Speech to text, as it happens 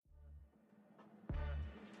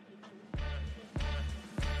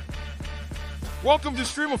Welcome to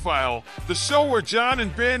Streamophile, the show where John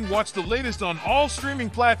and Ben watch the latest on all streaming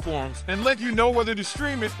platforms and let you know whether to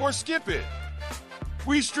stream it or skip it.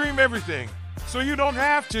 We stream everything, so you don't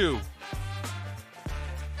have to.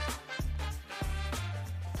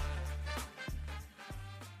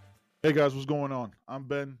 Hey guys, what's going on? I'm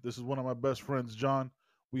Ben. This is one of my best friends, John.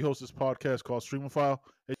 We host this podcast called Streamophile.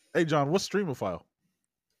 Hey John, what's Streamophile?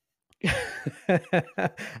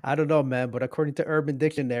 I don't know, man, but according to Urban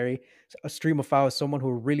Dictionary, a streamophile is someone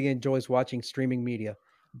who really enjoys watching streaming media,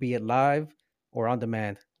 be it live or on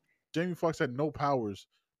demand. Jamie Foxx had no powers,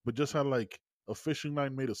 but just had like a fishing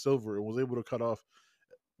line made of silver and was able to cut off.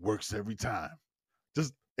 Works every time.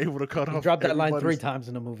 Just able to cut off. He dropped that line 3 times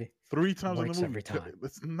in the movie. 3 times in the movie. Every time.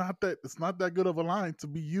 It's not that good of a line to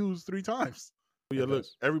be used 3 times. But yeah, look,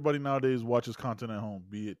 everybody nowadays watches content at home,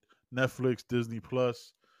 be it Netflix, Disney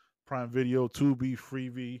Plus, Prime Video, Tubi,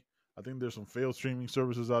 Freevee. I think there's some failed streaming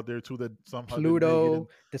services out there too that somehow Pluto,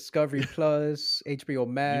 Discovery Plus, HBO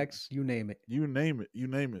Max, you name it. You name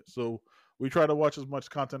it. So we try to watch as much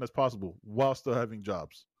content as possible while still having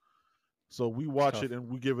jobs. So we watch it and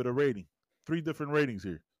we give it a rating. 3 different ratings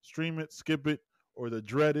here. Stream it, skip it, or the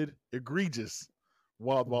dreaded, egregious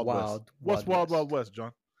Wild West. What's Wild West,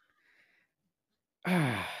 John?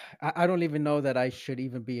 I don't even know that I should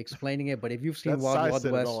even be explaining it, but if you've seen Wild West,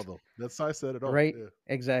 that Sai said it all, right? Yeah.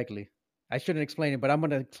 Exactly. I shouldn't explain it, but I'm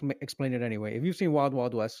going to explain it anyway. If you've seen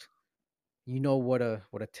Wild West, you know what a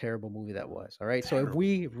terrible movie that was. All right. Terrible. So if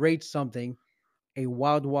we rate something a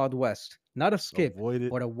Wild West, not a skip,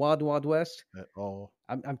 but a Wild West, at all,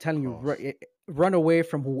 I'm telling you, run away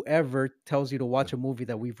from whoever tells you to watch a movie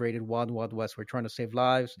that we've rated Wild West. We're trying to save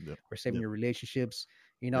lives. We're saving your relationships.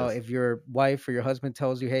 You know, if your wife or your husband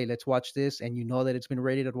tells you, hey, let's watch this, and you know that it's been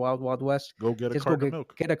rated at Wild West, go get a carton of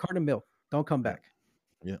milk. Get a carton of milk. Don't come back.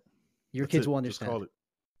 Yeah. Your kids will understand. Just call it.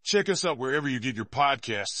 Check us out wherever you get your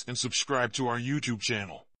podcasts and subscribe to our YouTube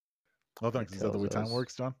channel. Oh, thanks. Is that the way time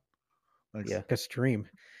works, John? Thanks. Yeah, like a stream.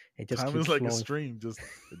 It just time keeps is like flowing. A stream.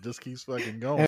 It just keeps fucking going.